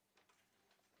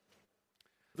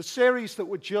The series that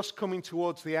we're just coming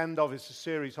towards the end of is a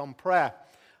series on prayer.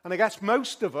 And I guess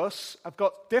most of us have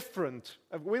got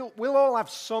we'll all have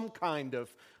some kind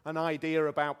of an idea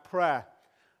about prayer.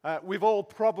 We've all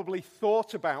probably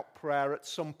thought about prayer at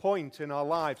some point in our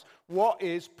lives. What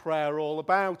is prayer all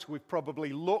about? We've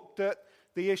probably looked at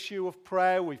the issue of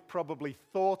prayer. We've probably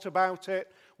thought about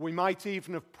it. We might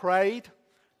even have prayed.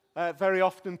 Very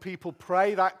often people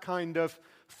pray that kind of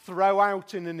throw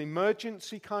out in an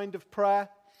emergency kind of prayer.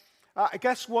 I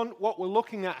guess what we're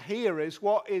looking at here is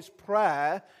what is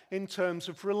prayer in terms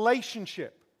of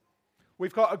relationship.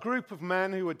 We've got a group of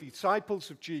men who are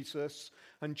disciples of Jesus,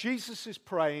 and Jesus is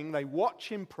praying. They watch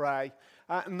him pray,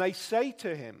 and they say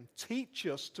to him, "Teach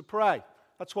us to pray."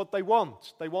 That's what they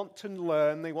want. They want to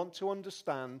learn. They want to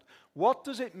understand. What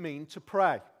does it mean to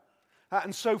pray?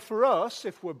 And so for us,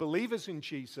 if we're believers in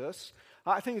Jesus,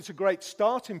 I think it's a great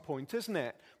starting point, isn't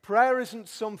it? Prayer isn't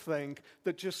something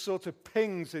that just sort of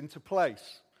pings into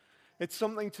place. It's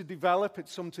something to develop.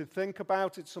 It's something to think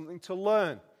about. It's something to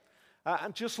learn.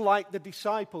 And just like the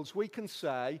disciples, we can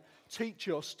say, "Teach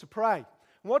us to pray."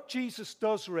 And what Jesus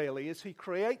does really is he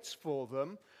creates for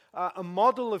them a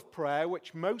model of prayer,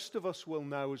 which most of us will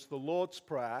know as the Lord's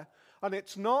Prayer. And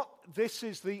it's not, this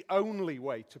is the only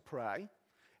way to pray.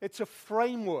 It's a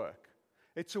framework.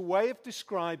 It's a way of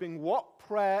describing what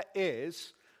prayer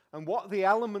is and what are the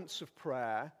elements of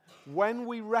prayer when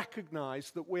we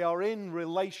recognize that we are in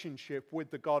relationship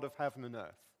with the God of heaven and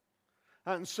earth.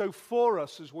 And so for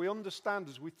us, as we understand,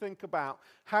 as we think about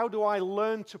how do I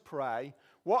learn to pray,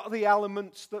 what are the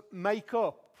elements that make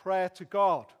up prayer to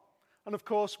God? And of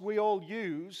course, we all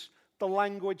use the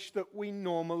language that we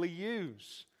normally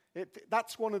use.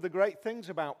 That's one of the great things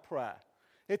about prayer.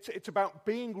 It's about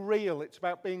being real. It's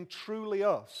about being truly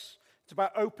us. It's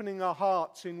about opening our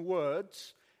hearts in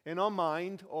words, in our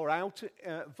mind, or out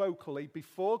vocally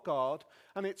before God.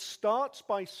 And it starts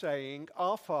by saying,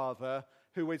 "Our Father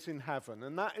who is in heaven."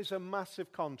 And that is a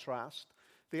massive contrast.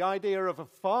 The idea of a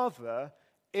father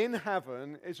in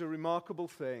heaven is a remarkable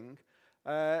thing.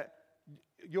 Hallowed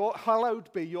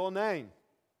be your name.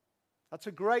 That's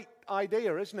a great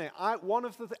idea, isn't it? One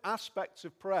of the aspects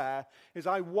of prayer is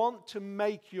I want to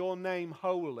make your name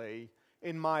holy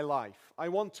in my life. I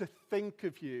want to think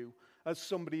of you as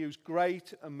somebody who's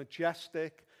great and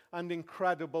majestic and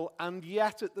incredible, and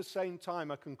yet at the same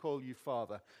time I can call you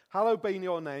Father. Hallowed be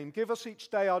your name. Give us each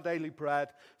day our daily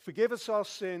bread. Forgive us our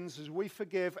sins as we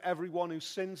forgive everyone who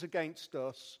sins against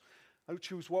us, which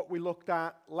was what we looked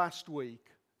at last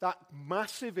week. That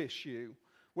massive issue,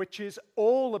 which is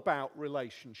all about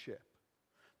relationship.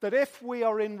 That if we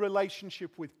are in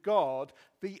relationship with God,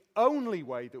 the only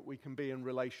way that we can be in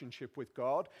relationship with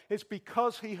God is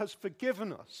because he has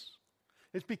forgiven us.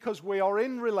 It's because we are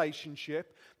in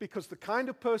relationship, because the kind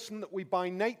of person that we by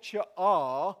nature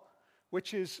are,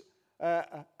 which is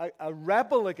a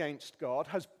rebel against God,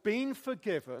 has been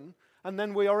forgiven, and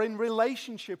then we are in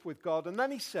relationship with God. And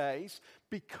then he says,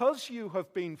 because you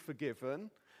have been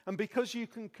forgiven, and because you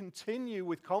can continue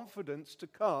with confidence to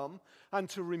come and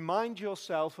to remind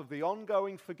yourself of the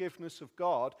ongoing forgiveness of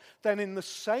God, then in the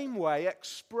same way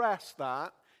express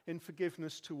that in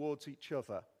forgiveness towards each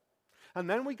other. And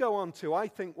then we go on to, I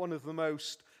think, one of the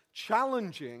most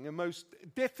challenging and most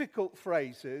difficult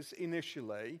phrases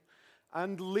initially,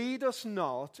 "and lead us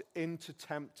not into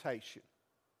temptation."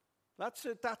 That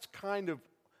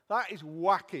is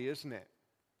wacky, isn't it?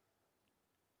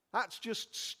 That's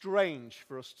just strange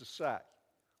for us to say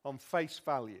on face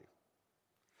value.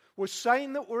 We're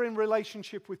saying that we're in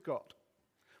relationship with God.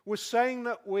 We're saying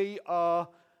that we are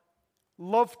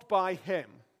loved by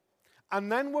him. And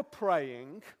then we're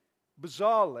praying,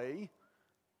 bizarrely,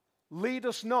 "lead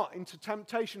us not into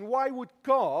temptation." Why would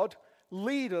God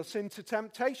lead us into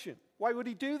temptation? Why would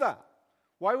he do that?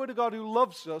 Why would a God who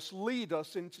loves us lead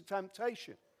us into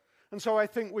temptation? And so I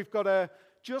think we've got to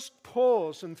just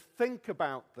pause and think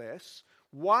about this.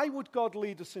 Why would God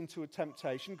lead us into a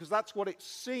temptation? Because that's what it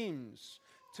seems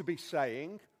to be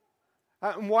saying.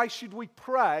 And why should we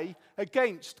pray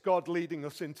against God leading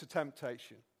us into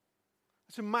temptation?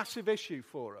 It's a massive issue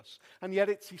for us. And yet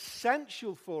it's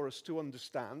essential for us to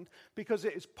understand because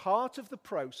it is part of the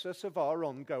process of our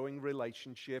ongoing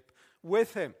relationship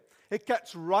with him. It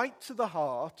gets right to the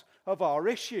heart of our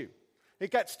issue. It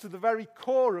gets to the very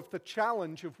core of the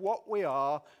challenge of what we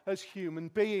are as human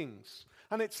beings.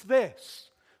 And it's this,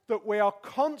 that we are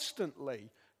constantly,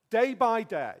 day by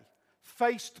day,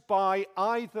 faced by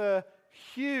either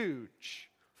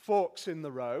huge forks in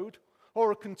the road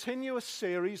or a continuous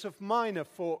series of minor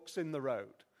forks in the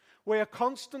road. We are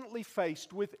constantly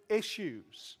faced with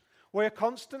issues. We are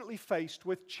constantly faced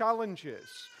with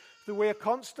challenges. that we are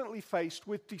constantly faced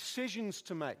with decisions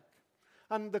to make.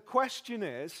 And the question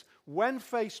is, when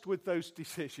faced with those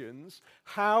decisions,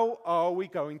 how are we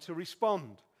going to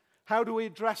respond? How do we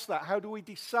address that? How do we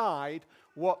decide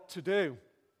what to do?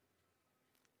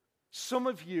 Some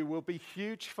of you will be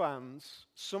huge fans.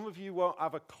 Some of you won't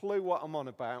have a clue what I'm on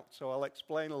about, so I'll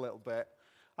explain a little bit.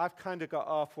 I've kind of got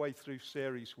halfway through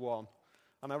series 1,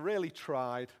 and I really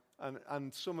tried,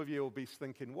 and some of you will be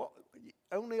thinking, what?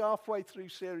 Only halfway through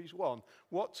series 1?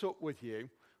 What's up with you?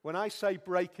 When I say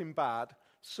Breaking Bad,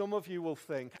 some of you will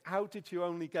think, how did you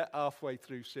only get halfway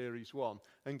through series 1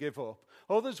 and give up?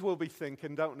 Others will be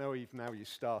thinking, don't know even how you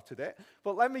started it,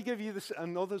 but let me give you this,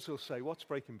 and others will say, what's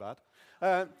Breaking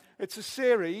Bad? It's a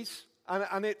series,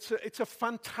 and it's a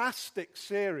fantastic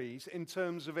series in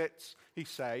terms of its, he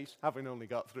says, having only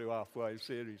got through halfway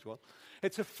series 1,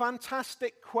 it's a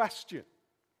fantastic question.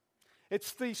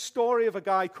 It's the story of a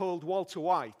guy called Walter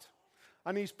White,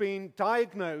 and he's been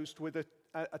diagnosed with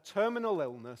a terminal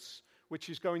illness which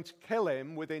is going to kill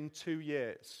him within 2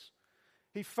 years.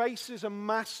 He faces a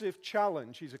massive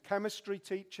challenge. He's a chemistry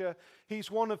teacher.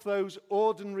 He's one of those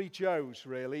ordinary Joes,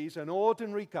 really. He's an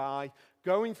ordinary guy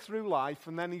going through life,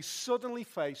 and then he's suddenly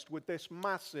faced with this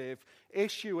massive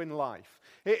issue in life.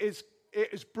 It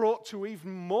is brought to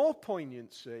even more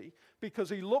poignancy because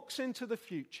he looks into the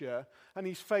future and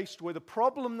he's faced with a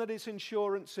problem that his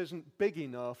insurance isn't big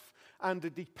enough and a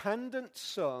dependent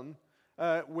son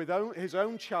with his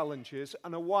own challenges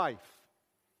and a wife.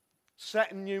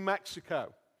 Set in New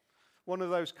Mexico. One of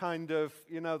those kind of,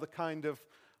 the kind of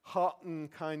hot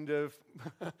and kind of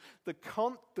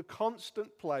the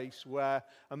constant place where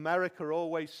America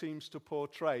always seems to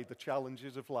portray the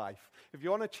challenges of life. If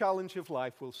you want a challenge of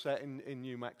life, we'll set in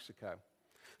New Mexico.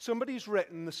 Somebody's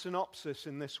written the synopsis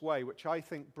in this way, which I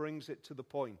think brings it to the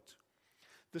point.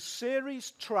 The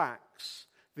series tracks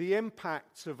the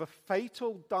impacts of a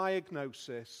fatal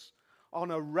diagnosis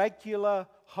on a regular,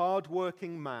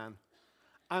 hard-working man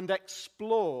and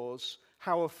explores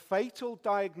how a fatal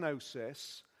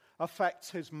diagnosis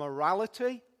affects his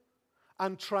morality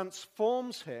and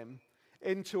transforms him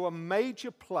into a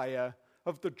major player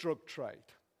of the drug trade.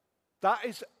 That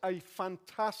is a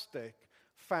fantastic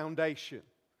foundation.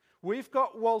 We've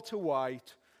got Walter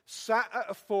White sat at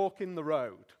a fork in the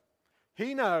road.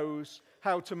 He knows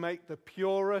how to make the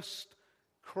purest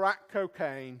crack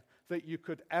cocaine that you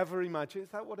could ever imagine.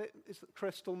 Is that what it is?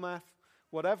 Crystal meth?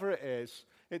 Whatever it is,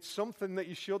 it's something that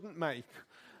you shouldn't make.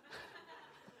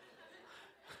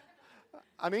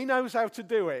 And he knows how to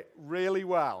do it really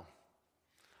well.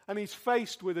 And he's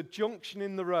faced with a junction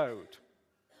in the road.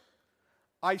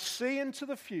 I see into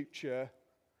the future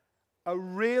a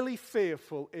really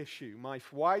fearful issue. My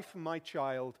wife and my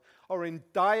child are in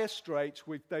dire straits.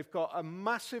 They've got a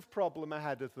massive problem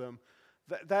ahead of them.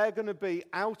 They're going to be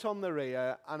out on their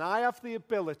ear, and I have the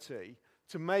ability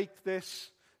to make this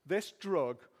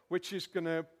drug, which is going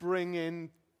to bring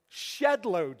in shed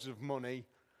loads of money,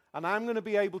 and I'm going to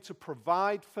be able to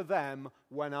provide for them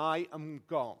when I am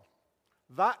gone.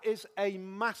 That is a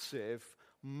massive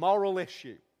moral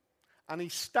issue. And he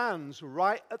stands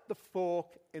right at the fork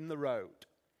in the road.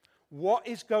 What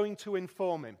is going to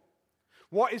inform him?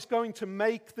 What is going to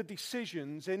make the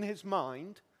decisions in his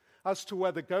mind as to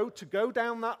whether to go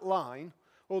down that line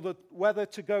or whether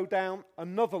to go down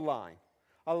another line?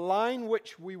 A line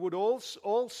which we would all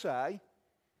say,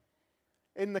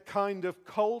 in the kind of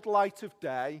cold light of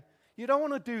day, you don't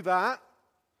want to do that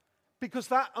because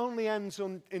that only ends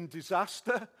in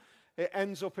disaster. It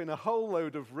ends up in a whole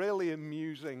load of really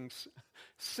amusing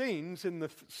scenes in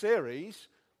the series,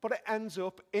 but it ends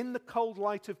up in the cold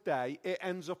light of day, it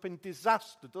ends up in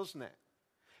disaster, doesn't it?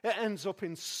 It ends up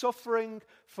in suffering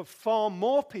for far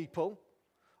more people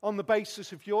on the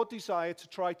basis of your desire to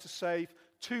try to save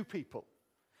 2 people.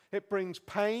 It brings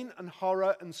pain and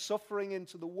horror and suffering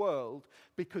into the world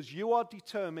because you are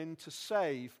determined to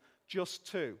save just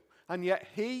 2. And yet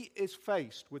he is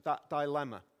faced with that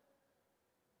dilemma.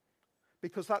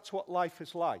 Because that's what life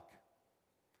is like.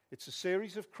 It's a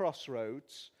series of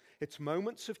crossroads. It's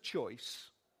moments of choice.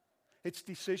 It's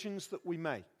decisions that we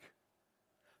make.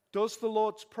 Does the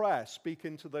Lord's Prayer speak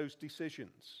into those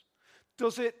decisions?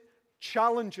 Does it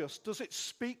challenge us? Does it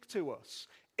speak to us?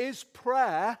 Is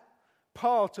prayer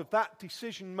part of that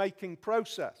decision-making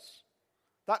process?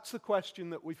 That's the question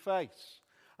that we face.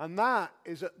 And that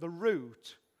is at the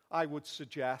root, I would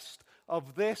suggest,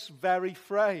 of this very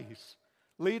phrase.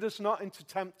 Lead us not into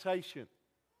temptation.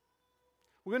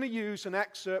 We're going to use an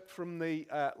excerpt from the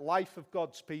life of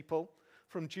God's people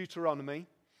from Deuteronomy.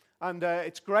 And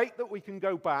it's great that we can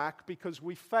go back because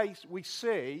we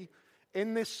see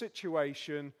in this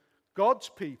situation God's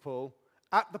people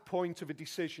at the point of a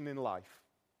decision in life.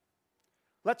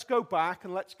 Let's go back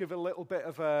and let's give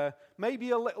maybe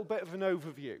a little bit of an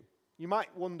overview. You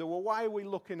might wonder, well, why are we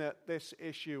looking at this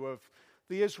issue of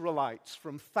the Israelites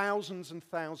from thousands and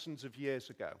thousands of years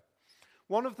ago?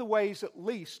 At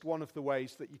least one of the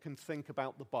ways that you can think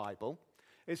about the Bible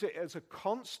is it as a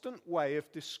constant way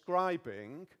of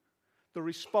describing the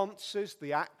responses,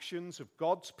 the actions of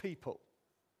God's people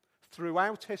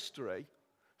throughout history,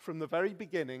 from the very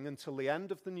beginning until the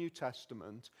end of the New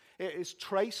Testament. It is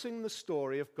tracing the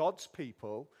story of God's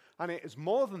people, and it is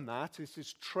more than that, it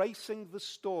is tracing the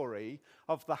story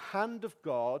of the hand of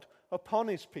God upon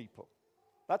his people.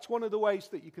 That's one of the ways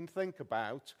that you can think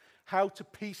about how to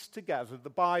piece together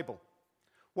the Bible.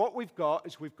 What we've got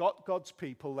is we've got God's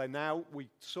people. We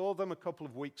saw them a couple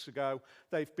of weeks ago.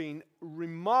 They've been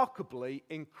remarkably,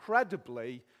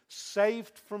 incredibly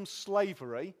saved from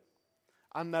slavery,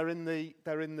 and they're in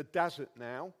the desert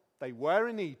now. They were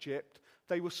in Egypt.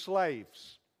 They were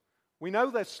slaves. We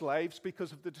know they're slaves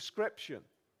because of the description.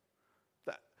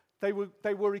 They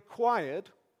were required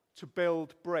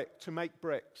to make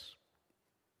bricks.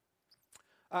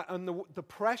 And the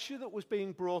pressure that was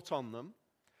being brought on them,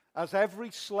 as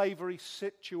every slavery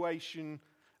situation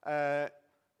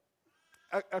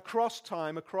across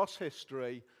time, across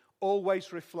history,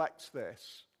 always reflects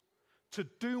this: to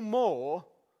do more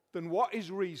than what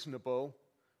is reasonable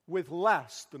with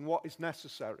less than what is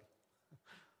necessary.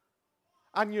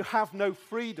 And you have no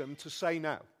freedom to say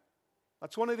no.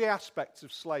 That's one of the aspects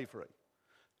of slavery.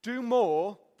 Do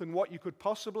more than what you could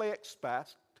possibly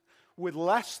expect with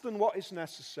less than what is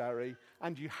necessary,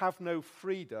 and you have no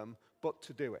freedom but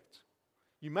to do it.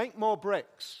 You make more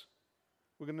bricks.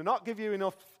 We're going to not give you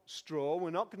enough straw. We're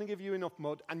not going to give you enough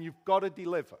mud, and you've got to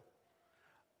deliver.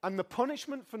 And the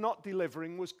punishment for not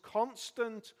delivering was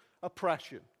constant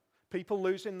oppression. People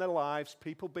losing their lives,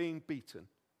 people being beaten.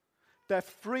 They're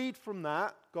freed from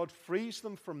that. God frees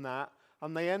them from that,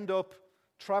 and they end up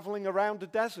traveling around a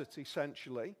desert,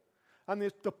 essentially. And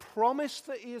the promise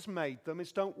that he has made them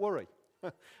is, don't worry.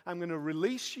 I'm going to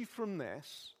release you from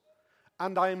this,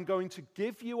 and I am going to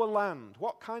give you a land.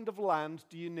 What kind of land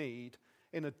do you need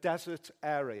in a desert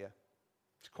area?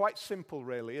 It's quite simple,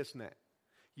 really, isn't it?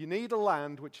 You need a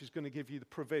land which is going to give you the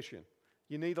provision.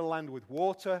 You need a land with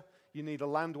water. You need a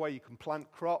land where you can plant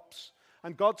crops.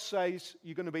 And God says,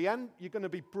 you're going to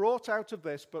be brought out of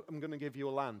this, but I'm going to give you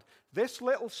a land. This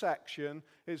little section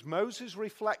is Moses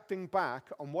reflecting back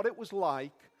on what it was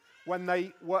like when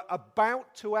they were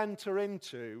about to enter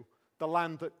into the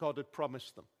land that God had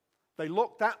promised them. They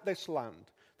looked at this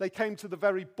land. They came to the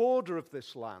very border of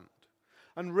this land.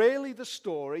 And really the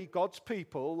story, God's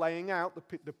people laying out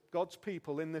God's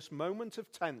people in this moment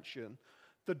of tension,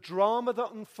 the drama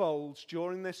that unfolds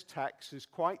during this text is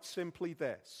quite simply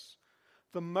this: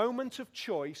 the moment of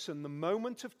choice and the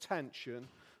moment of tension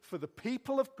for the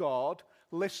people of God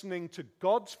listening to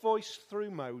God's voice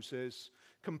through Moses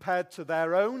compared to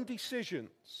their own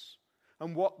decisions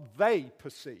and what they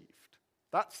perceived.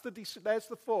 There's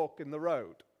the fork in the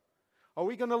road. Are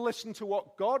we going to listen to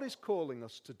what God is calling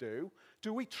us to do?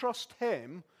 Do we trust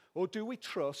him, or do we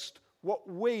trust what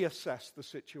we assess the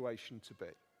situation to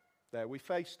be? There we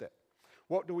faced it.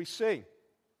 What do we see?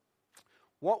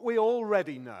 What we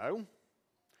already know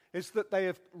is that they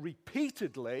have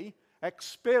repeatedly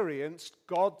experienced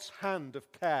God's hand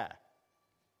of care.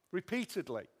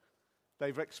 Repeatedly.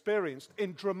 They've experienced,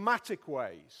 in dramatic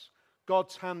ways,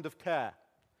 God's hand of care.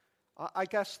 I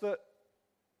guess that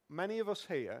many of us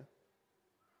here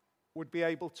would be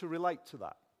able to relate to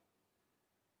that.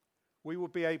 We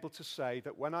would be able to say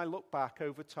that when I look back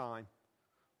over time,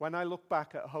 when I look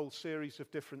back at a whole series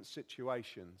of different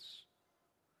situations,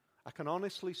 I can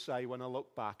honestly say when I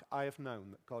look back, I have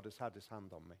known that God has had his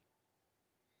hand on me.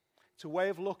 It's a way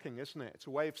of looking, isn't it? It's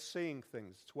a way of seeing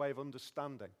things. It's a way of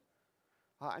understanding.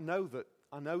 I know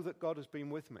that God has been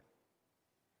with me.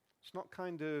 It's not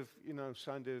kind of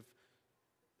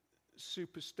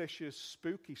superstitious,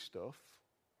 spooky stuff.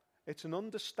 It's an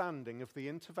understanding of the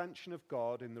intervention of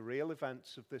God in the real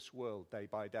events of this world day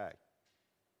by day.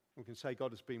 We can say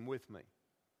God has been with me.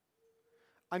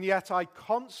 And yet I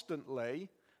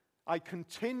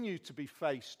continue to be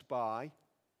faced by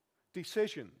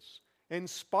decisions in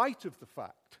spite of the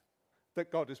fact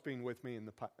that God has been with me in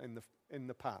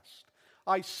the past.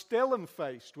 I still am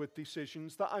faced with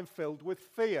decisions that I'm filled with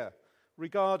fear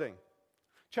regarding.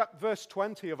 Verse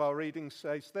 20 of our reading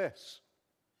says this.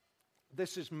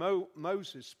 This is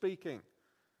Moses speaking.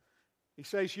 He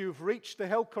says, "You have reached the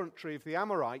hill country of the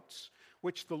Amorites,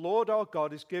 which the Lord our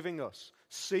God is giving us.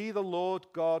 See, the Lord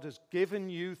God has given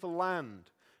you the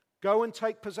land. Go and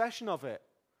take possession of it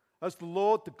as the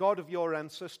Lord, the God of your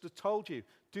ancestor, told you.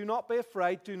 Do not be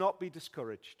afraid, do not be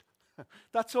discouraged.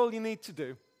 That's all you need to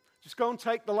do. Just go and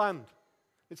take the land.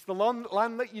 It's the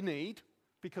land that you need,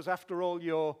 because after all,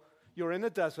 you're in a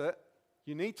desert.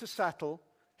 You need to settle.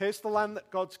 Here's the land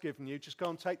that God's given you. Just go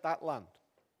and take that land.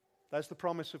 There's the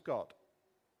promise of God.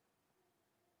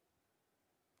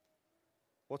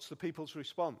 What's the people's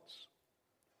response?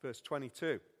 Verse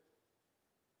 22.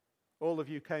 All of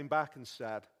you came back and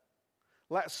said,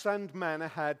 let's send men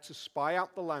ahead to spy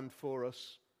out the land for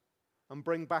us and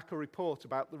bring back a report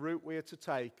about the route we are to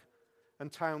take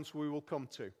and towns we will come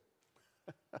to.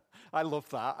 I love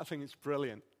that. I think it's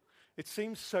brilliant. It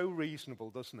seems so reasonable,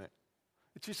 doesn't it?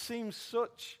 It just seems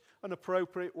such an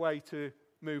appropriate way to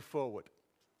move forward.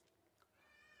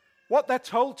 What they're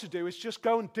told to do is just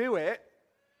go and do it.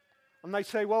 And they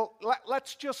say, well,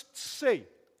 let's just see,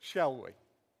 shall we?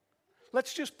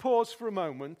 Let's just pause for a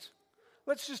moment.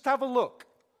 Let's just have a look.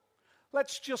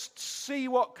 Let's just see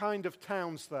what kind of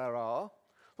towns there are.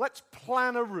 Let's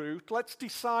plan a route. Let's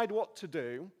decide what to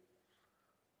do.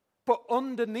 But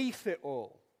underneath it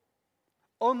all,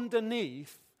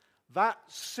 underneath that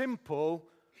simple,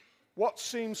 what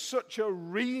seems such a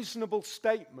reasonable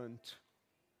statement,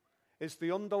 is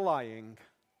the underlying,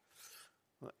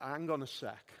 hang on a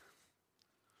sec.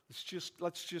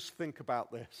 Let's just think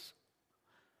about this.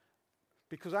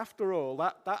 Because after all,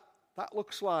 that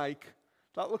looks like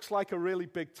a really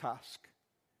big task.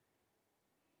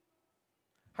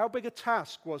 How big a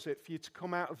task was it for you to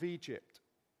come out of Egypt?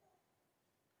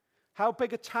 How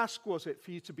big a task was it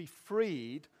for you to be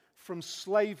freed from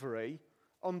slavery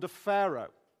under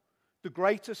Pharaoh, the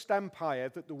greatest empire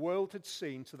that the world had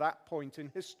seen to that point in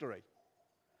history?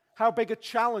 How big a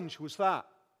challenge was that?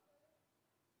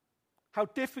 How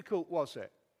difficult was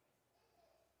it?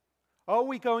 Are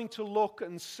we going to look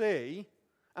and see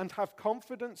and have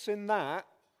confidence in that,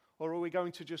 or are we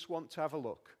going to just want to have a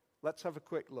look? Let's have a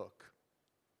quick look.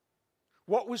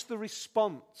 What was the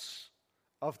response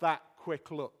of that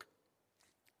quick look?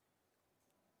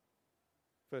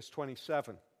 Verse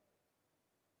 27.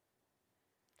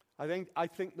 I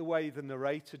think the way the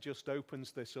narrator just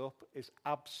opens this up is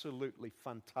absolutely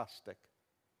fantastic.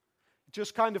 It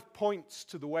just kind of points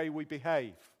to the way we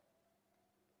behave.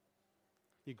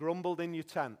 You grumbled in your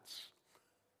tents.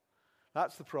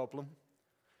 That's the problem.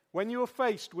 When you were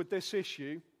faced with this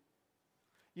issue,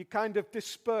 you kind of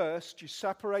dispersed, you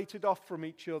separated off from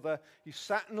each other, you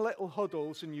sat in little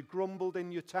huddles and you grumbled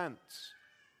in your tents.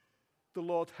 The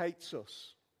Lord hates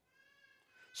us.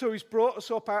 So he's brought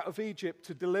us up out of Egypt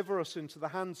to deliver us into the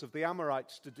hands of the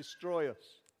Amorites to destroy us.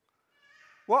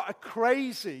 What a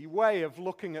crazy way of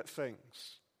looking at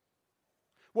things.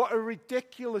 What a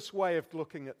ridiculous way of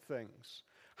looking at things.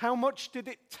 How much did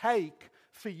it take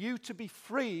for you to be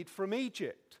freed from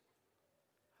Egypt?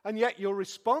 And yet your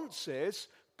response is,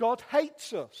 God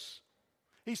hates us.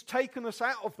 He's taken us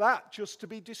out of that just to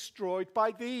be destroyed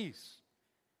by these.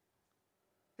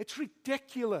 It's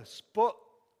ridiculous, but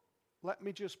let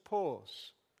me just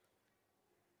pause.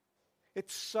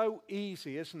 It's so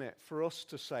easy, isn't it, for us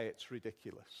to say it's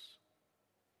ridiculous.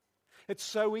 It's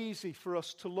so easy for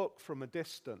us to look from a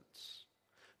distance,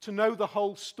 to know the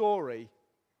whole story,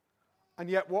 and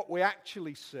yet what we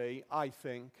actually see, I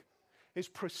think, is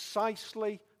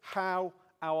precisely how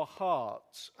our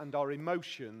hearts and our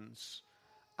emotions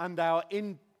and our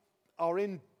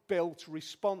inbuilt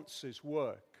responses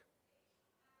work.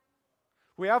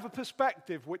 We have a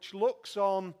perspective which looks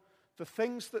on the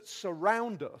things that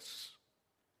surround us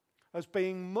as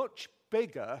being much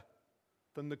bigger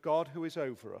than the God who is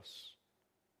over us.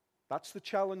 That's the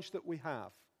challenge that we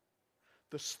have.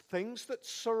 The things that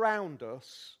surround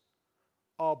us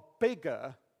are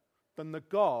bigger than the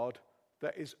God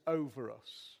that is over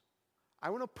us. I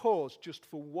want to pause just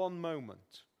for one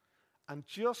moment and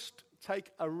just take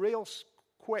a real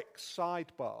quick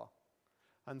sidebar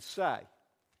and say,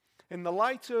 in the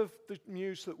light of the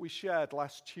news that we shared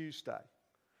last Tuesday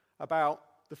about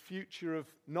the future of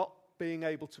not being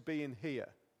able to be in here,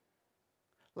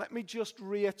 let me just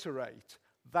reiterate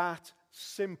that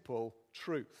simple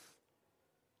truth.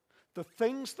 The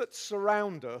things that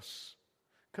surround us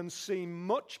can seem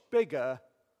much bigger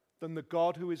than the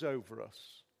God who is over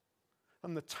us.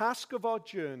 And the task of our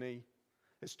journey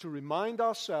is to remind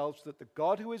ourselves that the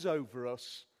God who is over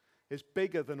us is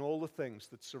bigger than all the things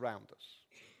that surround us.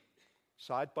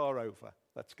 Sidebar over.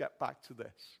 Let's get back to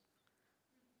this.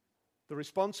 The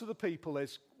response of the people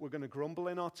is, we're going to grumble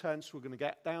in our tents, we're going to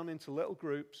get down into little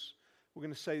groups, we're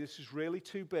going to say this is really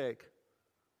too big.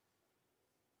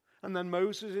 And then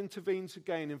Moses intervenes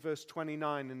again in verse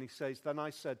 29 and he says, then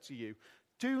I said to you,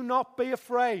 do not be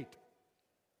afraid.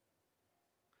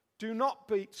 Do not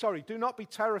be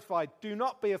terrified. Do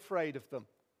not be afraid of them.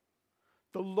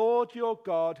 The Lord your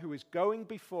God, who is going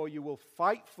before you, will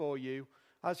fight for you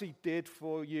as he did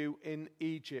for you in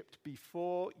Egypt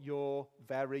before your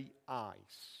very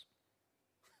eyes.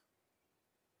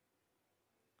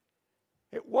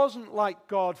 It wasn't like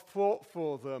God fought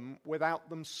for them without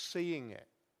them seeing it.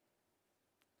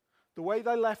 The way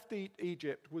they left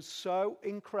Egypt was so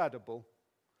incredible,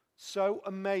 so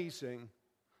amazing,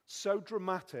 so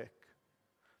dramatic,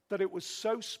 that it was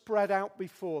so spread out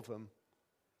before them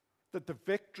that the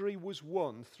victory was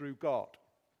won through God.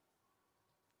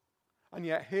 And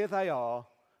yet here they are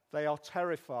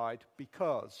terrified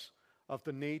because of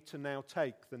the need to now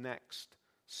take the next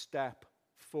step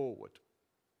forward.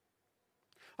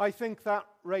 I think that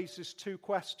raises two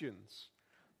questions.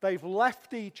 They've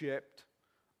left Egypt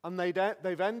and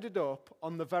they've ended up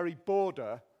on the very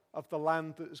border of the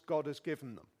land that God has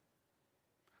given them.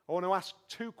 I want to ask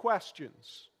two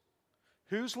questions.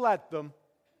 Who's led them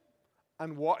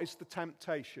and what is the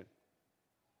temptation?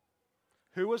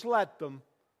 Who has led them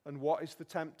and what is the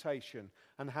temptation?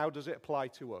 And how does it apply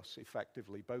to us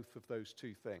effectively, both of those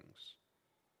two things?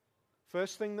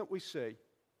 First thing that we see,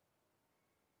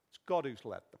 it's God who's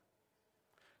led them.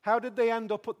 How did they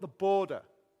end up at the border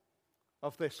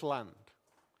of this land?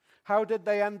 How did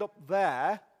they end up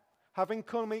there, having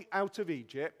come out of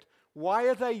Egypt? Why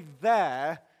are they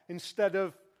there instead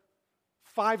of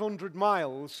 500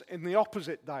 miles in the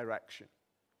opposite direction?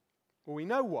 Well, we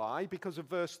know why, because of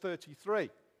verse 33.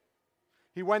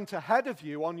 He went ahead of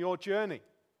you on your journey,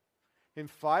 in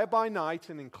fire by night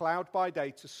and in cloud by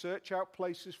day, to search out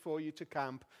places for you to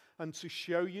camp and to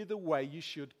show you the way you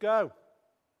should go.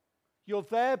 You're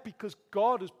there because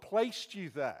God has placed you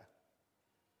there.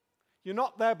 You're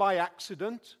not there by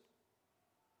accident.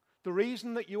 The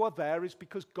reason that you are there is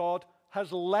because God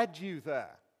has led you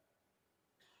there.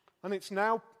 And it's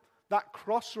now that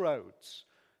crossroads.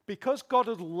 Because God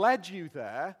has led you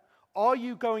there, are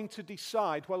you going to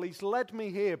decide, well, he's led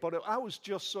me here, but that was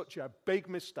just such a big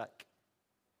mistake.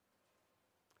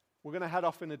 We're going to head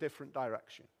off in a different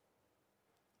direction.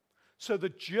 So the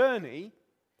journey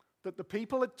that the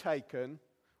people had taken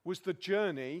was the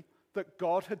journey that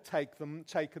God had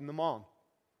taken them on.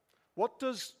 What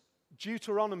does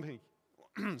Deuteronomy,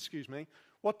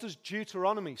 what does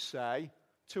Deuteronomy say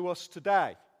to us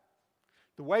today?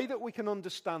 The way that we can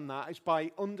understand that is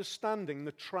by understanding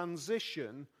the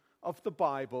transition of the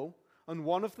Bible and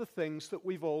one of the things that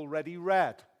we've already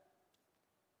read.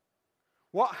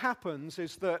 What happens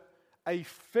is that a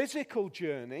physical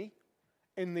journey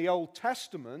in the Old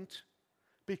Testament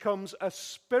becomes a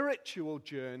spiritual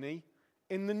journey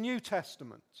in the New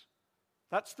Testament.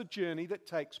 That's the journey that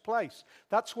takes place.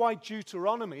 That's why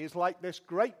Deuteronomy is like this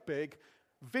great big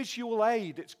visual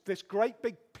aid. It's this great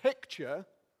big picture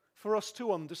for us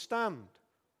to understand.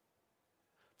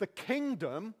 The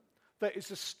kingdom that is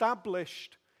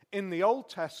established in the Old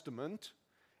Testament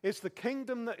is the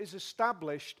kingdom that is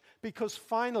established because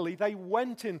finally they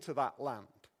went into that land.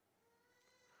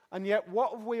 And yet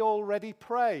what have we already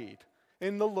prayed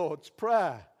in the Lord's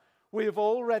Prayer? We have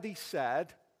already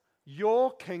said,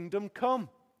 your kingdom come.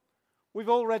 We've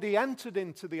already entered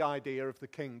into the idea of the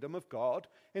kingdom of God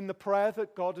in the prayer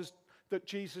that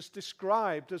Jesus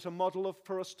described as a model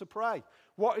for us to pray.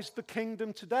 What is the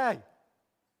kingdom today?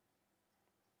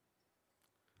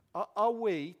 Are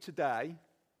we today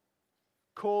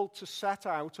called to set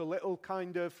out a little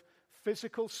kind of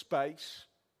physical space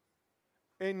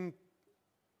in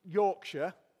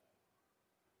Yorkshire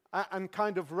and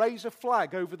kind of raise a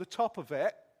flag over the top of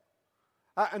it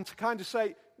and to kind of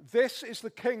say, this is the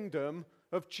kingdom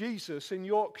of Jesus in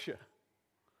Yorkshire?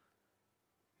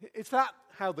 Is that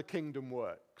how the kingdom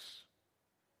works?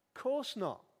 Of course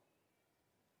not.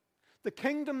 The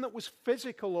kingdom that was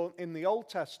physical in the Old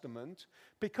Testament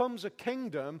becomes a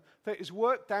kingdom that is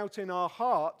worked out in our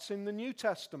hearts in the New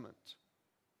Testament.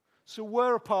 So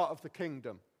we're a part of the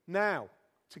kingdom now,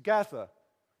 together,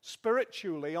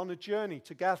 spiritually on a journey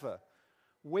together.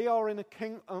 We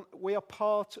are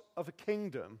part of a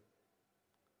kingdom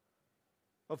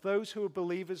of those who are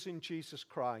believers in Jesus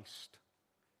Christ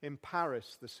in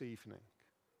Paris this evening,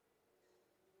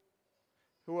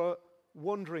 who are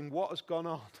wondering what has gone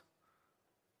on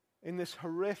in this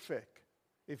horrific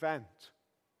event.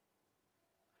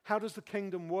 How does the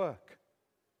kingdom work?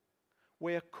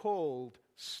 We are called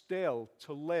still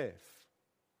to live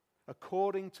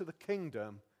according to the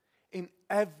kingdom in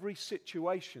every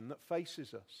situation that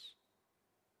faces us.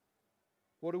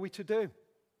 What are we to do?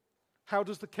 How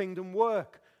does the kingdom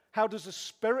work? How does a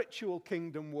spiritual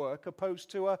kingdom work opposed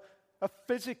to a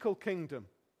physical kingdom?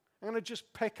 I'm going to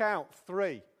just pick out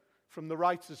three from the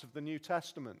writers of the New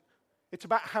Testament. It's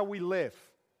about how we live.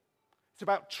 It's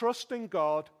about trusting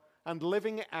God and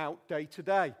living it out day to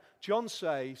day. John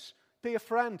says, dear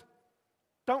friend,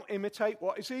 don't imitate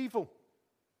what is evil.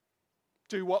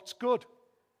 Do what's good.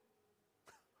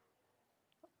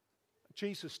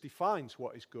 Jesus defines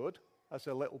what is good as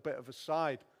a little bit of a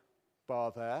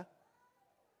sidebar there.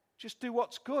 Just do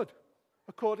what's good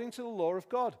according to the law of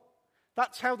God.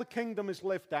 That's how the kingdom is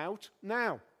lived out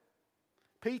now.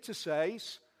 Peter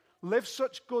says, live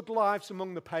such good lives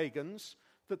among the pagans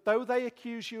that though they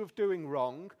accuse you of doing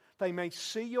wrong, they may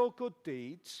see your good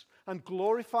deeds and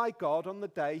glorify God on the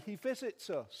day he visits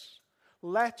us.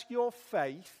 Let your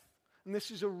faith, and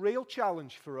this is a real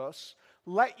challenge for us,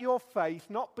 let your faith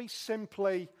not be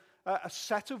simply a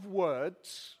set of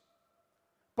words,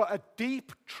 but a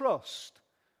deep trust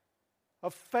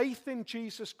of faith in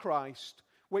Jesus Christ,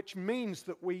 which means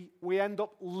that we end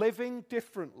up living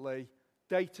differently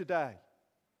day to day.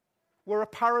 We're a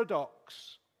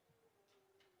paradox.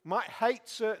 Might hate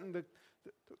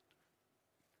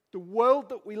the world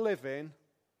that we live in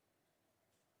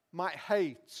might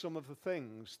hate some of the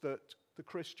things that the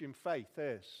Christian faith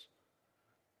is.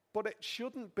 But it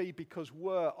shouldn't be because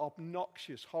we're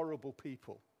obnoxious, horrible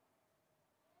people.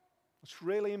 It's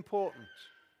really important.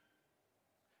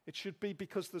 It should be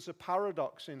because there's a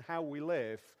paradox in how we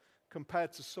live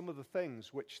compared to some of the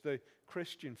things which the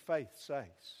Christian faith says.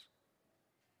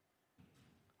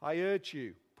 I urge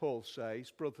you, Paul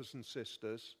says, brothers and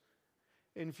sisters,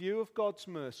 in view of God's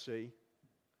mercy,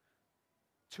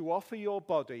 to offer your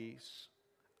bodies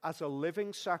as a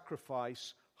living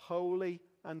sacrifice, holy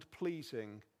and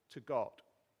pleasing to God.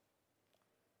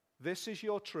 This is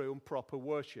your true and proper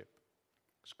worship.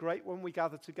 It's great when we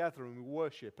gather together and we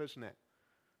worship, isn't it?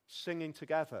 Singing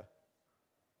together,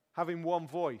 having one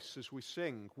voice as we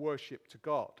sing worship to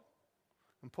God.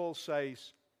 And Paul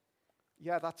says,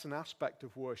 yeah, that's an aspect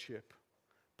of worship,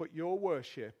 but your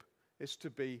worship is to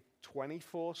be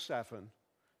 24/7,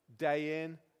 day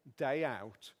in, day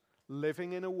out,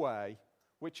 living in a way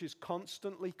which is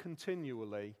constantly,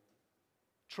 continually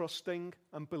trusting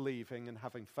and believing and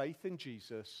having faith in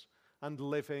Jesus and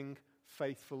living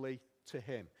faithfully to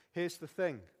him. Here's the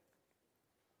thing.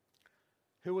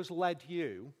 Who has led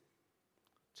you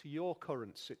to your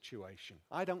current situation?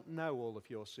 I don't know all of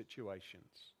your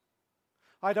situations.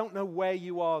 I don't know where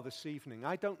you are this evening.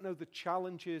 I don't know the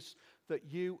challenges that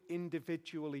you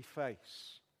individually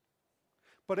face.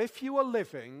 But if you are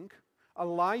living a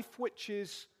life which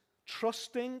is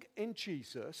trusting in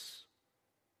Jesus,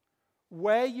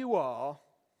 where you are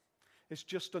is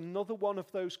just another one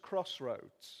of those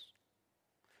crossroads.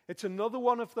 It's another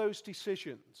one of those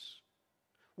decisions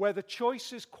where the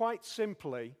choice is quite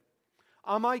simply,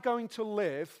 am I going to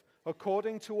live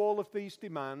according to all of these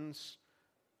demands,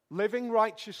 living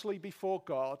righteously before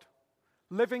God,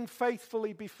 living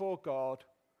faithfully before God,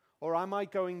 or am I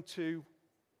going to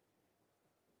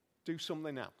do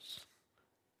something else?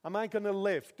 Am I going to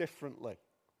live differently?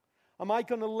 Am I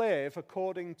going to live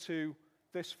according to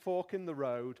this fork in the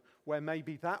road where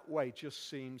maybe that way just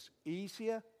seems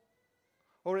easier,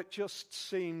 or it just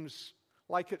seems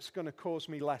like it's going to cause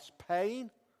me less pain,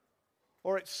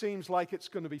 or it seems like it's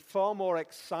going to be far more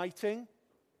exciting,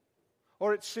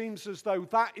 or it seems as though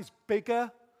that is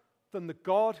bigger than the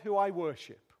God who I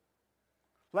worship?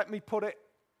 Let me put it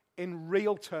in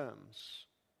real terms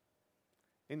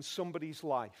in somebody's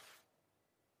life.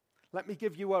 Let me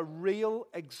give you a real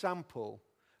example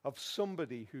of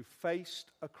somebody who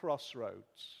faced a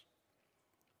crossroads.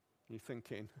 You're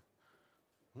thinking,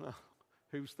 well,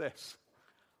 who's this?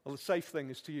 Well, the safe thing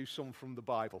is to use some from the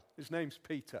Bible. His name's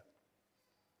Peter.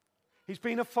 He's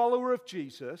been a follower of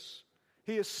Jesus.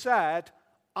 He has said,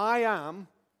 I am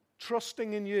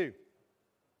trusting in you.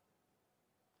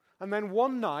 And then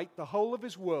one night, the whole of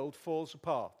his world falls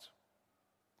apart.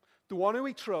 The one who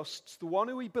he trusts, the one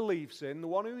who he believes in, the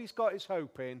one who he's got his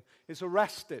hope in, is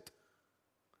arrested.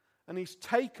 And he's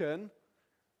taken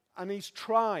and he's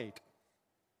tried.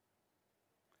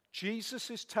 Jesus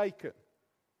is taken.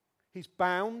 He's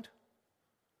bound.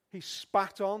 He's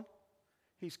spat on.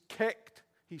 He's kicked.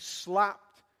 He's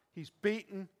slapped. He's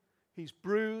beaten. He's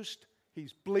bruised.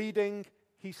 He's bleeding.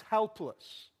 He's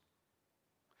helpless.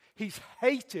 He's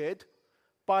hated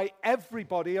by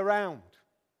everybody around.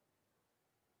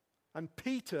 And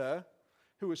Peter,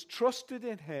 who has trusted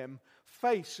in him,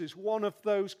 faces one of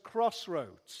those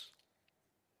crossroads.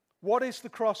 What is the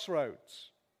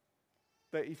crossroads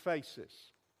that he faces?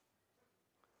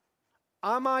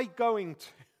 Am I going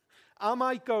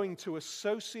to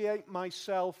associate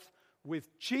myself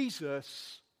with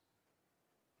Jesus,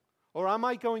 or am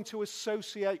I going to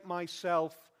associate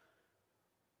myself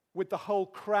with the whole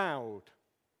crowd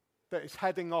that is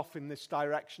heading off in this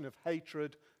direction of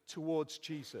hatred towards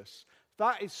Jesus.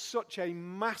 That is such a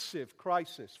massive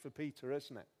crisis for Peter,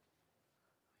 isn't it?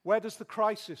 Where does the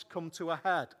crisis come to a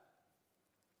head?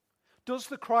 Does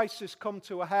the crisis come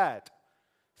to a head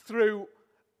through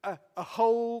a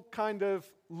whole kind of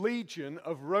legion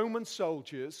of Roman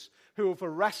soldiers who have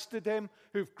arrested him,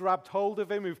 who've grabbed hold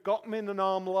of him, who've got him in an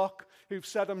arm lock, who've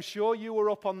said, I'm sure you were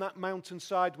up on that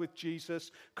mountainside with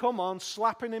Jesus. Come on,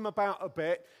 slapping him about a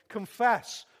bit,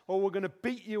 confess, or we're going to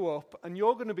beat you up and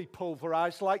you're going to be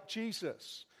pulverized like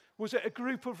Jesus. Was it a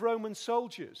group of Roman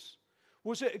soldiers?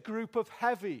 Was it a group of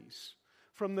heavies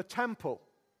from the temple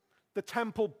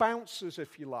bouncers,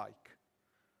 if you like?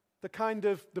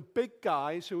 The big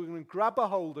guys who are going to grab a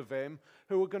hold of him,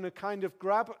 who are going to kind of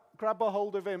grab a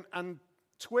hold of him and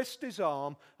twist his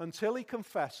arm until he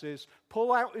confesses,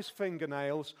 pull out his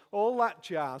fingernails, all that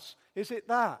jazz. Is it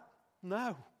that?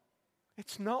 No,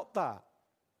 it's not that.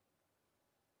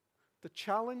 The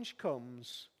challenge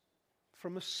comes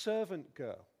from a servant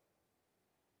girl.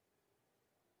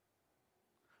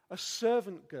 A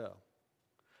servant girl.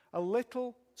 A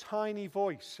little tiny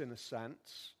voice, in a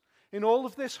sense. In all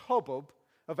of this hubbub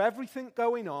of everything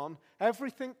going on,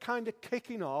 everything kind of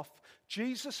kicking off,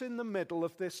 Jesus in the middle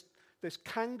of this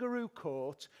kangaroo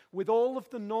court, with all of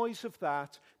the noise of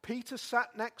that, Peter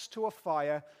sat next to a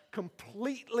fire,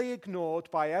 completely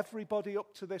ignored by everybody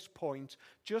up to this point,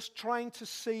 just trying to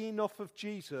see enough of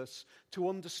Jesus to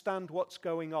understand what's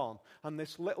going on. And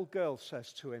this little girl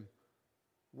says to him,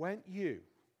 "Weren't you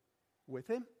with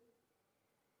him?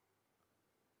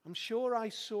 I'm sure I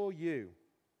saw you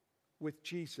with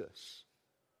Jesus."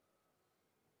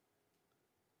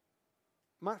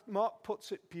 Mark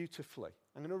puts it beautifully.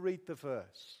 I'm going to read the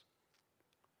verse.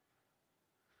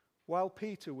 While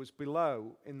Peter was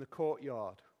below in the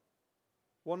courtyard,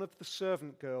 one of the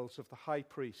servant girls of the high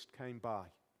priest came by.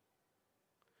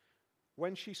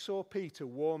 When she saw Peter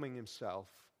warming himself,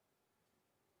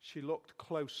 she looked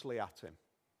closely at him.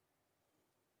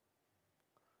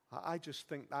 I just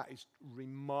think that is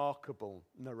remarkable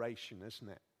narration, isn't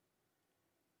it?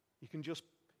 You can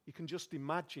just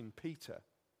imagine Peter.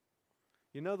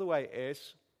 You know the way it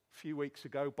is. A few weeks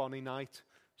ago, Bonnie night,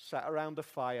 sat around a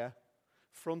fire.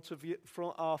 Front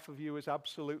half of you is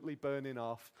absolutely burning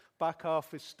off. Back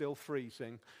half is still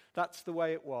freezing. That's the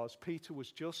way it was. Peter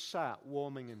was just sat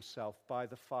warming himself by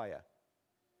the fire.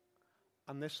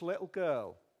 And this little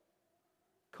girl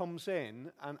comes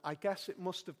in, and I guess it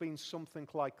must have been something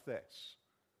like this.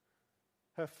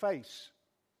 Her face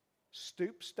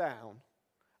stoops down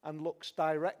and looks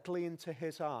directly into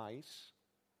his eyes,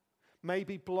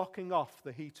 maybe blocking off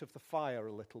the heat of the fire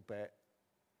a little bit,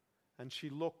 and she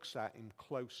looks at him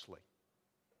closely.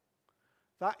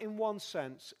 That, in one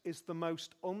sense, is the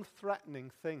most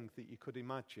unthreatening thing that you could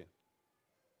imagine.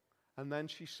 And then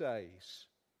she says,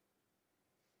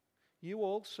 "You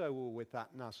also were with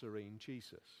that Nazarene,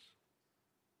 Jesus."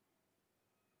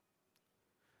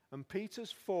 And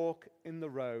Peter's fork in the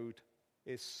road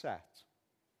is set.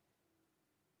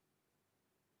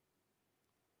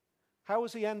 How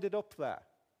has he ended up there?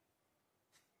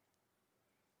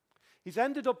 He's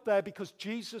ended up there because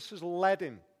Jesus has led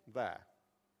him there.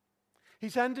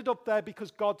 He's ended up there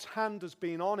because God's hand has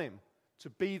been on him to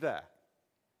be there.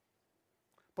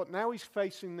 But now he's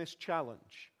facing this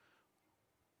challenge.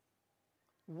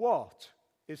 What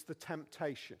is the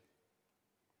temptation?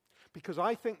 Because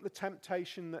I think the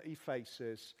temptation that he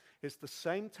faces is the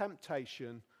same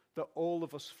temptation that all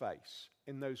of us face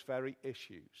in those very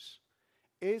issues.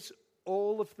 Is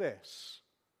all of this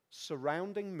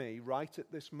surrounding me right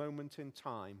at this moment in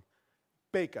time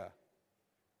bigger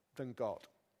than God?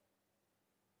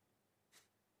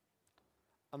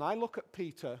 And I look at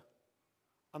Peter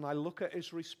and I look at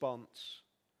his response,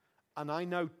 and I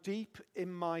know deep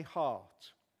in my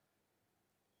heart,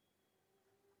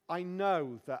 I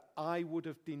know that I would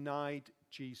have denied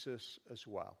Jesus as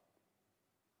well.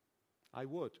 I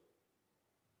would.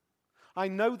 I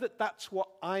know that that's what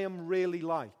I am really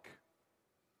like,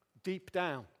 deep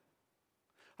down.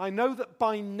 I know that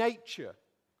by nature,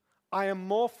 I am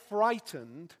more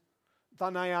frightened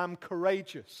than I am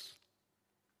courageous.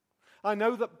 I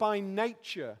know that by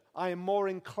nature, I am more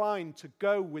inclined to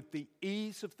go with the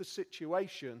ease of the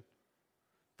situation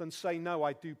than say, no,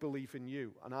 I do believe in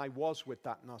you, and I was with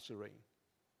that Nazarene.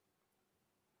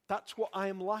 That's what I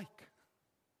am like.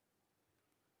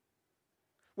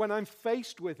 When I'm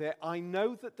faced with it, I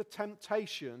know that the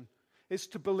temptation is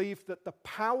to believe that the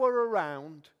power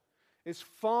around is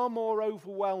far more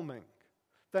overwhelming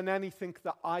than anything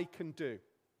that I can do.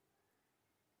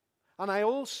 And I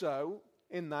also,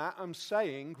 in that, I'm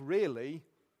saying, really,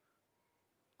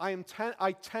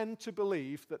 I tend to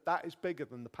believe that that is bigger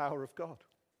than the power of God.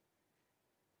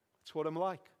 That's what I'm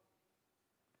like.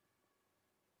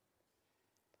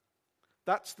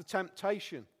 That's the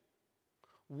temptation.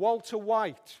 Walter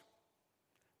White,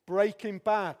 Breaking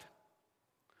Bad.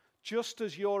 Just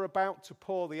as you're about to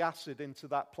pour the acid into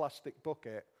that plastic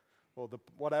bucket, or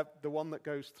the one that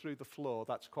goes through the floor,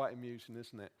 that's quite amusing,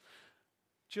 isn't it?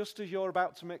 Just as you're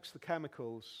about to mix the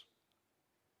chemicals,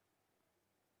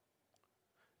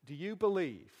 do you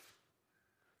believe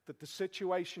that the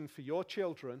situation for your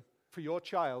children, for your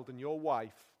child and your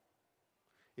wife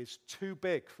is too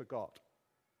big for God?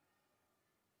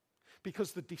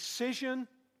 Because the decision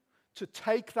to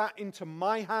take that into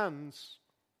my hands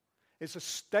is a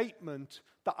statement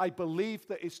that I believe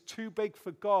that is too big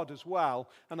for God as well,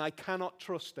 and I cannot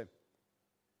trust him.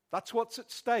 That's what's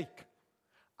at stake.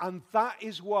 And that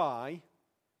is why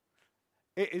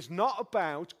it is not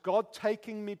about God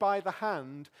taking me by the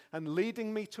hand and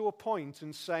leading me to a point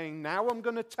and saying, now I'm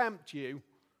going to tempt you.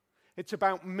 It's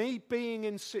about me being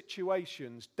in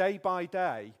situations day by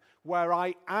day where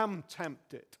I am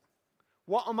tempted.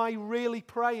 What am I really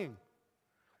praying?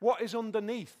 What is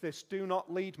underneath this, do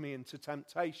not lead me into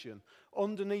temptation?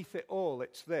 Underneath it all,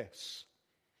 it's this.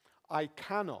 I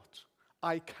cannot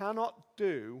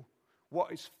do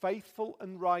what is faithful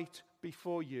and right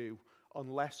before you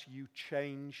unless you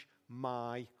change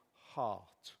my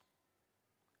heart.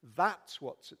 That's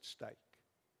what's at stake.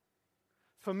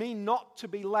 For me not to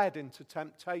be led into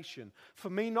temptation, for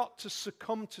me not to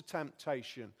succumb to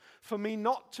temptation, for me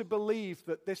not to believe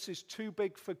that this is too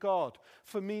big for God,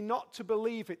 for me not to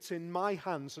believe it's in my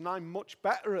hands and I'm much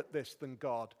better at this than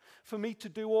God, for me to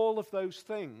do all of those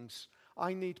things,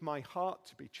 I need my heart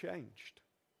to be changed.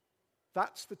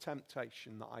 That's the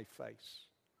temptation that I face.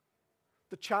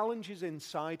 The challenge is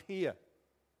inside here.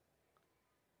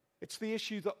 It's the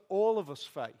issue that all of us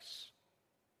face.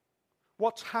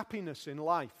 What's happiness in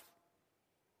life?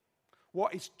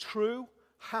 What is true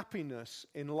happiness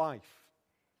in life?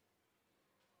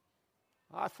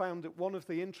 I found that one of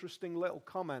the interesting little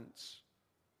comments,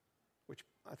 which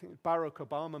I think Barack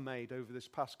Obama made over this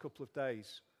past couple of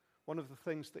days, one of the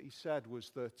things that he said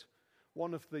was that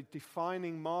one of the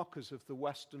defining markers of the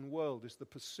Western world is the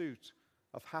pursuit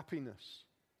of happiness.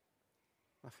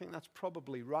 I think that's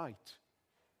probably right.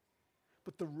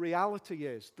 But the reality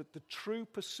is that the true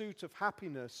pursuit of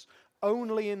happiness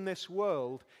only in this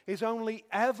world is only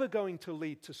ever going to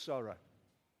lead to sorrow.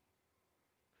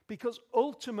 Because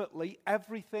ultimately,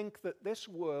 everything that this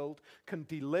world can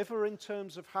deliver in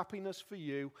terms of happiness for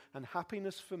you and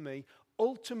happiness for me,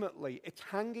 ultimately, it's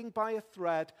hanging by a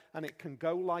thread and it can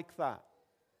go like that.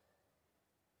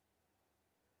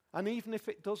 And even if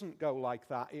it doesn't go like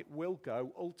that, it will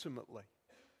go ultimately.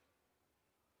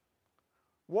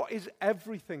 What is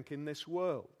everything in this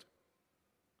world?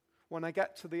 When I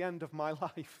get to the end of my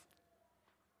life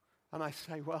and I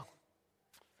say, well,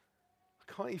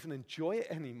 I can't even enjoy it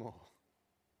anymore.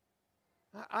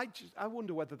 I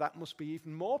wonder whether that must be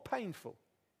even more painful.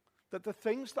 That the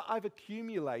things that I've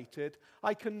accumulated,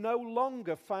 I can no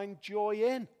longer find joy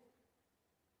in.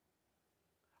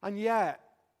 And yet,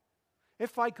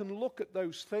 if I can look at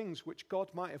those things which God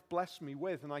might have blessed me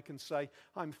with and I can say,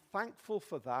 I'm thankful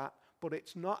for that, but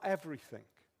it's not everything.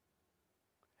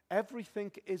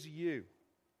 Everything is you.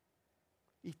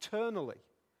 Eternally,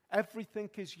 everything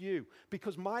is you.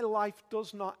 Because my life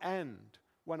does not end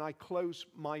when I close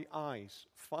my eyes,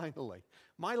 finally.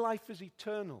 My life is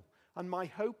eternal, and my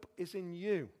hope is in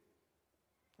you.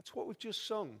 That's what we've just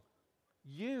sung.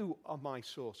 You are my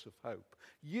source of hope.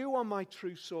 You are my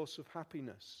true source of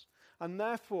happiness. And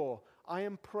therefore, I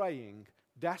am praying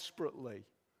desperately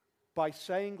by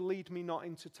saying, lead me not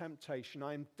into temptation.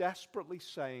 I am desperately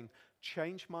saying,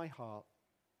 change my heart.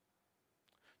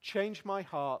 Change my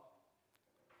heart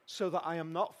so that I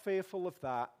am not fearful of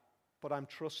that, but I'm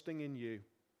trusting in you.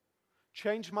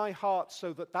 Change my heart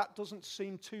so that that doesn't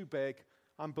seem too big.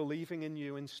 I'm believing in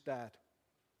you instead.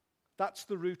 That's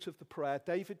the root of the prayer.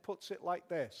 David puts it like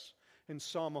this in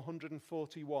Psalm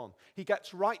 141. He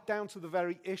gets right down to the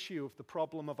very issue of the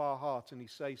problem of our heart, and he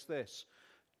says this: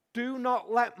 do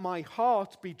not let my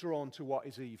heart be drawn to what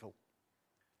is evil.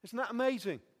 Isn't that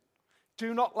amazing?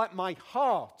 Do not let my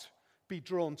heart be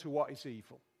drawn to what is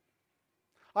evil.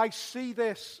 I see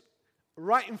this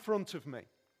right in front of me.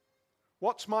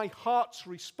 What's my heart's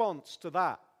response to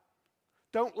that?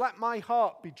 Don't let my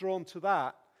heart be drawn to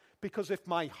that, because if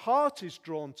my heart is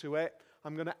drawn to it,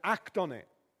 I'm going to act on it.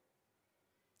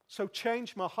 So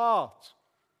change my heart.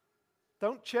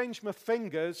 Don't change my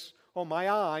fingers or my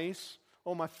eyes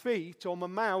or my feet or my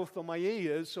mouth or my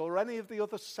ears or any of the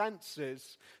other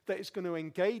senses that is going to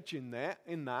engage in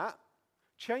that.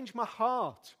 Change my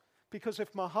heart. Because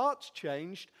if my heart's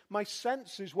changed, my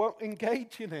senses won't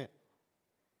engage in it.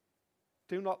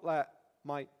 Do not let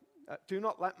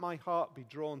my heart be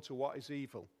drawn to what is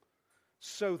evil,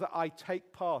 so that I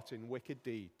take part in wicked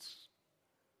deeds.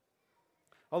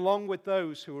 Along with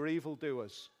those who are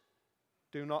evildoers,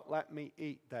 do not let me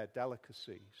eat their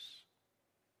delicacies.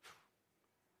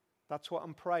 That's what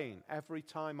I'm praying every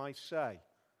time I say,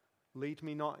 lead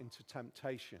me not into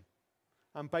temptation.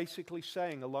 I'm basically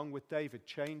saying, along with David,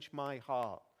 change my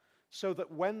heart so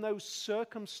that when those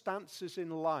circumstances in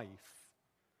life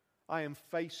I am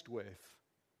faced with,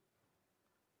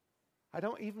 I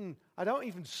don't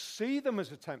even see them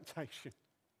as a temptation,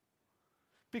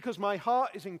 because my heart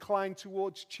is inclined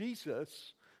towards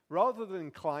Jesus rather than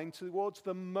inclined towards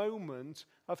the moment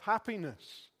of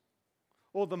happiness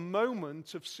or the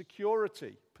moment of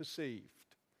security perceived.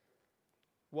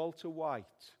 Walter White.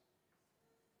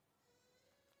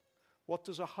 What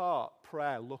does a heart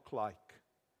prayer look like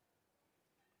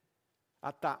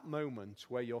at that moment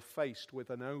where you're faced with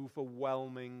an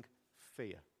overwhelming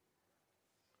fear?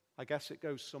 I guess it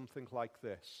goes something like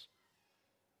this.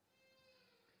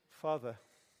 Father,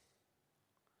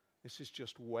 this is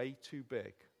just way too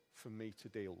big for me to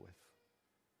deal with.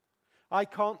 I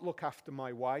can't look after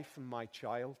my wife and my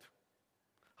child.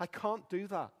 I can't do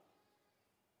that.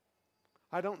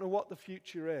 I don't know what the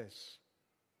future is,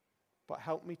 but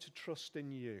help me to trust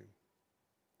in you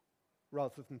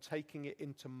rather than taking it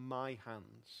into my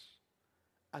hands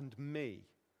and me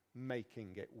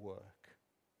making it work.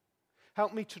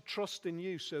 Help me to trust in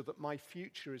you so that my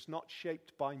future is not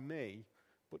shaped by me,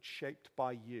 but shaped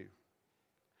by you.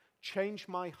 Change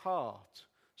my heart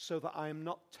so that I am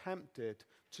not tempted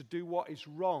to do what is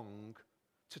wrong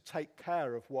to take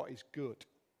care of what is good.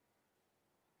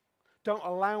 Don't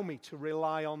allow me to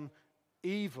rely on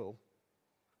evil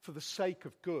for the sake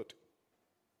of good.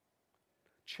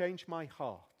 Change my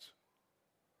heart.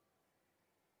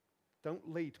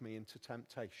 Don't lead me into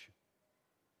temptation.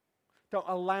 Don't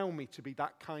allow me to be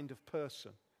that kind of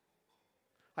person.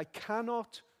 I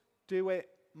cannot do it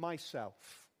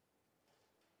myself.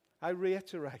 I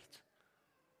reiterate,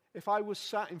 if I was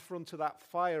sat in front of that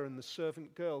fire and the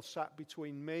servant girl sat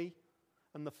between me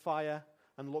and the fire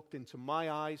and looked into my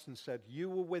eyes and said, you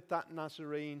were with that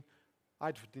Nazarene,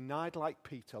 I'd have denied like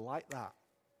Peter, like that.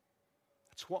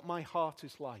 That's what my heart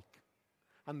is like.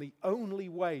 And the only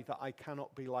way that I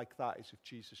cannot be like that is if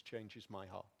Jesus changes my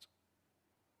heart.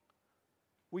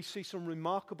 We see some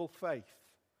remarkable faith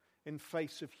in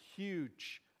face of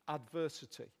huge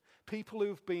adversity. People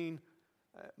who've been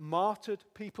martyred,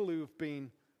 people who have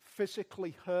been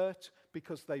physically hurt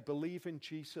because they believe in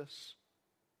Jesus,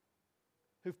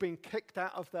 who've been kicked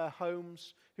out of their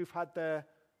homes, who've had their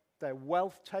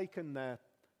wealth taken, their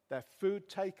food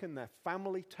taken, their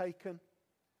family taken.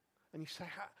 And you say,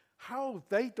 how have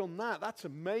they done that? That's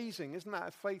amazing. Isn't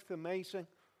that faith amazing?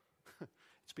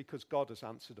 It's because God has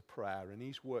answered a prayer and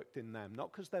he's worked in them.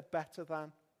 Not because they're better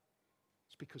than.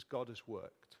 It's because God has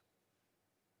worked.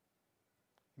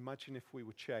 Imagine if we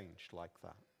were changed like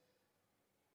that.